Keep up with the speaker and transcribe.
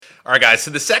All right, guys,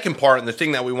 so the second part and the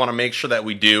thing that we want to make sure that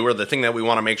we do, or the thing that we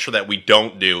want to make sure that we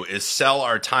don't do, is sell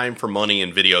our time for money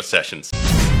in video sessions.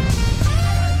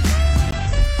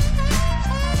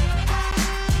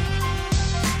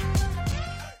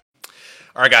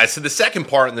 All right, guys, so the second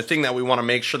part and the thing that we want to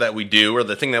make sure that we do, or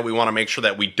the thing that we want to make sure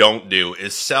that we don't do,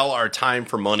 is sell our time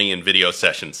for money in video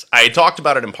sessions. I talked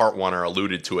about it in part one, or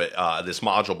alluded to it this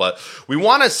module, but we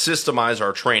want to systemize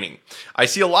our training. I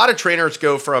see a lot of trainers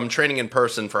go from training in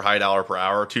person for high dollar per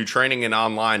hour to training in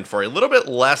online for a little bit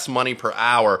less money per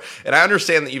hour. And I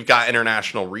understand that you've got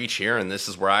international reach here, and this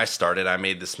is where I started. I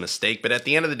made this mistake, but at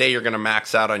the end of the day, you're going to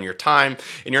max out on your time,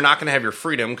 and you're not going to have your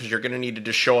freedom because you're going to need to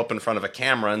just show up in front of a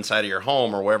camera inside of your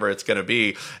home or wherever it's going to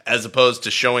be, as opposed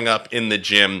to showing up in the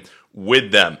gym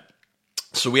with them.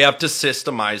 So we have to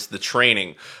systemize the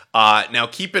training. Now,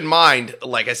 keep in mind,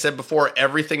 like I said before,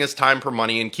 everything is time for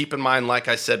money. And keep in mind, like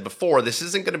I said before, this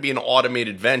isn't going to be an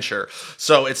automated venture.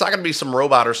 So it's not going to be some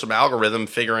robot or some algorithm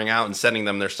figuring out and sending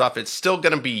them their stuff. It's still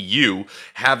going to be you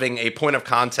having a point of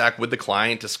contact with the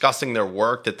client, discussing their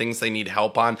work, the things they need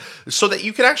help on, so that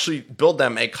you can actually build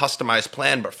them a customized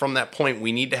plan. But from that point,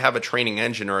 we need to have a training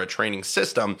engine or a training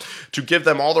system to give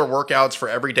them all their workouts for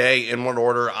every day, in what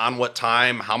order, on what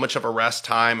time, how much of a rest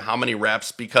time, how many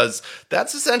reps, because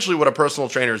that's essentially what a personal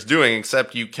trainer is doing,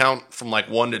 except you count from like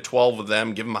 1 to 12 of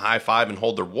them, give them a high five, and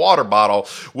hold their water bottle,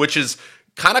 which is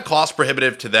kind of cost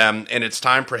prohibitive to them, and it's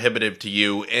time prohibitive to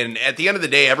you. And at the end of the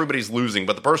day, everybody's losing,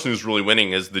 but the person who's really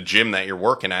winning is the gym that you're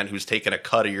working at, who's taking a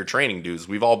cut of your training dues.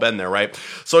 We've all been there, right?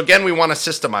 So again, we want to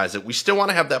systemize it. We still want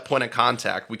to have that point of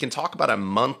contact. We can talk about a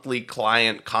monthly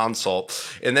client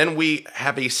consult, and then we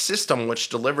have a system which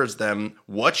delivers them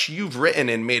what you've written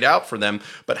and made out for them,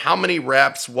 but how many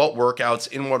reps, what workouts,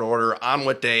 in what order, on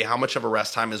what day, how much of a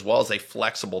rest time, as well as a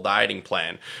flexible dieting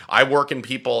plan. I work in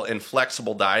people in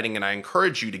flexible dieting, and I encourage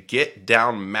you to get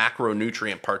down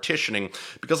macronutrient partitioning,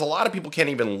 because a lot of people can't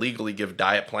even legally give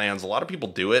diet plans. A lot of people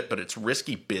do it, but it's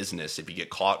risky business if you get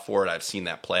caught for it. I've seen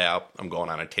that play out. I'm going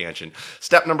on a tangent.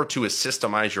 Step number 2 is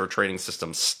systemize your training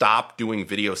system. Stop doing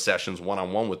video sessions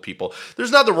one-on-one with people.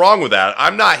 There's nothing wrong with that.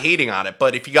 I'm not hating on it,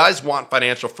 but if you guys want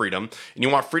financial freedom, and you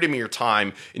want freedom of your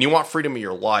time, and you want freedom of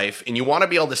your life, and you want to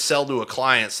be able to sell to a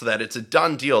client so that it's a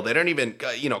done deal, they don't even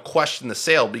question the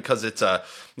sale, because it's a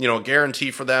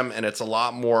guarantee for them, and it's a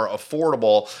lot more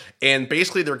affordable. And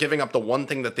basically, they're giving up the one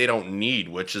thing that they don't need,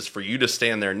 which is for you to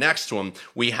stand there next to them.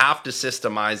 We have to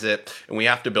systemize it, and we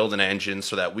have to build an engine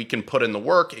so that we can put in the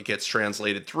work. It gets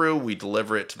translated through. We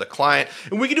deliver it to the client,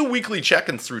 and we can do weekly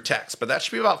check-ins through text, but that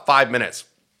should be about 5 minutes.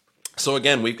 So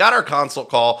again, we've got our consult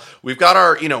call, we've got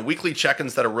our, weekly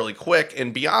check-ins that are really quick,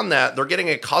 and beyond that, they're getting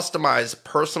a customized,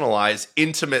 personalized,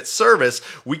 intimate service.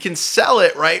 We can sell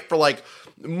it, right, for like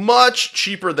much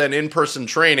cheaper than in-person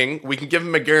training. We can give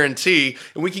them a guarantee,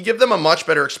 and we can give them a much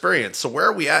better experience. So where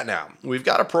are we at now? We've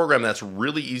got a program that's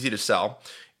really easy to sell.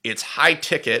 It's high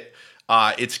ticket.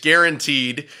 It's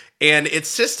guaranteed, and it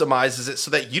systemizes it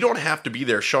so that you don't have to be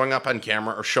there showing up on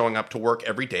camera or showing up to work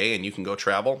every day, and you can go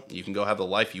travel. You can go have the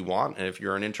life you want. And if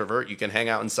you're an introvert, you can hang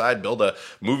out inside, build a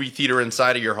movie theater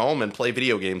inside of your home, and play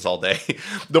video games all day.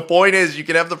 The point is, you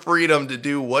can have the freedom to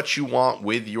do what you want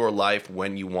with your life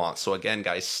when you want. So again,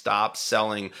 guys, stop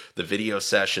selling the video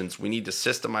sessions. We need to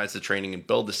systemize the training and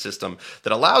build a system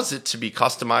that allows it to be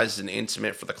customized and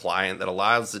intimate for the client, that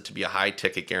allows it to be a high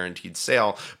ticket guaranteed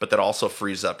sale, but that also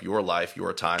frees up your life,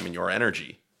 your time, and your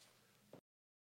energy.